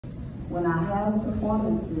when I have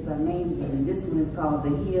performances, I name them, and this one is called the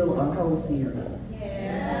Heal or Whole series.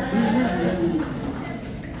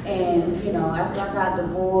 And, you know, after I got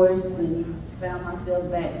divorced and found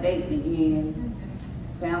myself back dating again,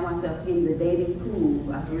 found myself in the dating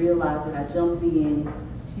pool, I realized that I jumped in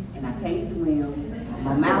and I can't swim.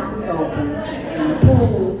 My mouth is open and the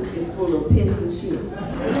pool is full of piss and shit.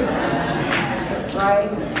 Right?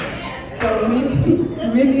 So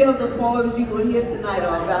many of the poems you will hear tonight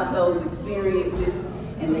are about those experiences,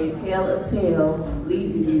 and they tell a tale,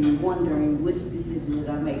 leaving you wondering which decision did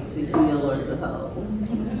I make, to heal or to hold.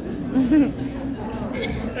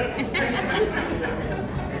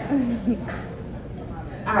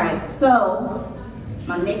 All right, so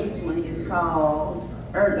my next one is called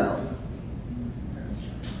Ergo.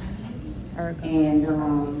 Ergo. And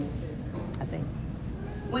I think.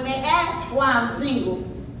 When they ask why I'm single,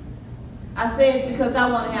 I say it's because I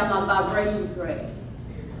want to have my vibrations raised.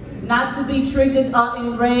 Not to be triggered or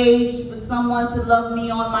enraged, but someone to love me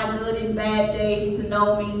on my good and bad days, to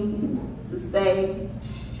know me, to stay.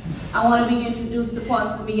 I want to be introduced to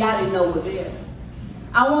parts of me I didn't know were there.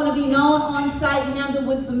 I want to be known on sight, handled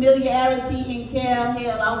with familiarity and care.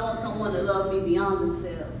 Hell, I want someone to love me beyond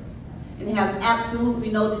themselves and have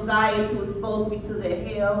absolutely no desire to expose me to their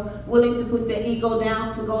hell, willing to put their ego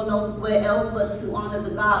down to go nowhere else but to honor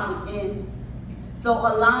the God within. So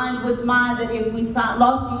aligned with mine that if we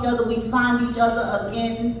lost each other, we'd find each other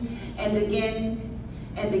again and again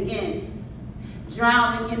and again.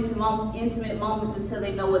 Drowning into intimate moments until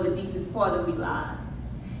they know where the deepest part of me lies.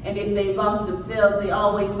 And if they lost themselves, they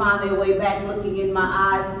always find their way back looking in my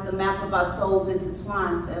eyes as the map of our souls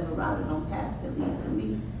intertwined, forever routed on paths that lead to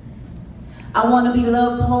me. I want to be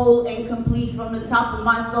loved whole and complete from the top of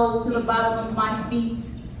my soul to the bottom of my feet,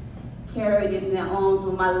 carried in their arms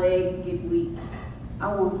when my legs get weak.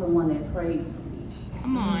 I want someone that prayed for me.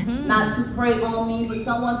 Come on. Not to pray on me, but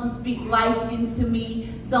someone to speak life into me.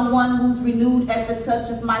 Someone who's renewed at the touch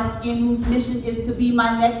of my skin, whose mission is to be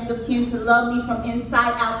my next of kin, to love me from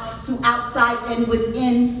inside out to outside and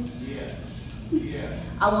within.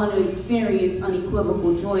 I want to experience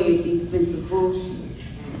unequivocal joy at the expense of bullshit.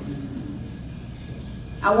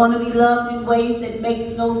 I want to be loved in ways that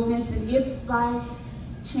makes no sense, and if by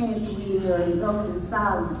chance we are engulfed in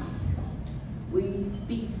silence, we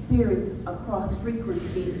speak spirits across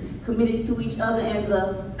frequencies, committed to each other and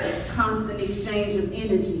the constant exchange of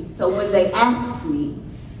energy. So when they ask me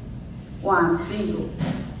why I'm single,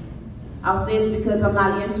 I'll say it's because I'm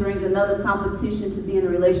not entering another competition to be in a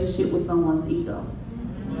relationship with someone's ego.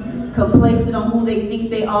 Complacent on who they think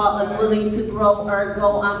they are, unwilling to grow.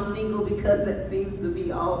 Ergo, I'm single because that seems to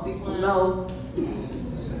be all people know.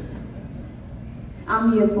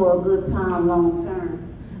 I'm here for a good time, long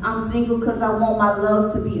term. I'm single because I want my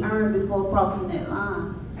love to be earned before crossing that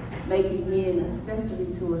line, making me an accessory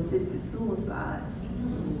to assisted suicide.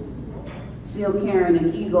 Still carrying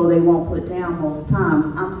an ego they won't put down most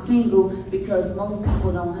times. I'm single because most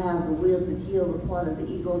people don't have the will to kill the part of the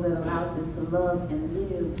ego that allows them to love and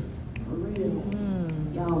live for real.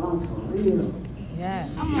 Y'all, I'm for real. Yeah.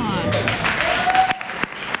 Come on.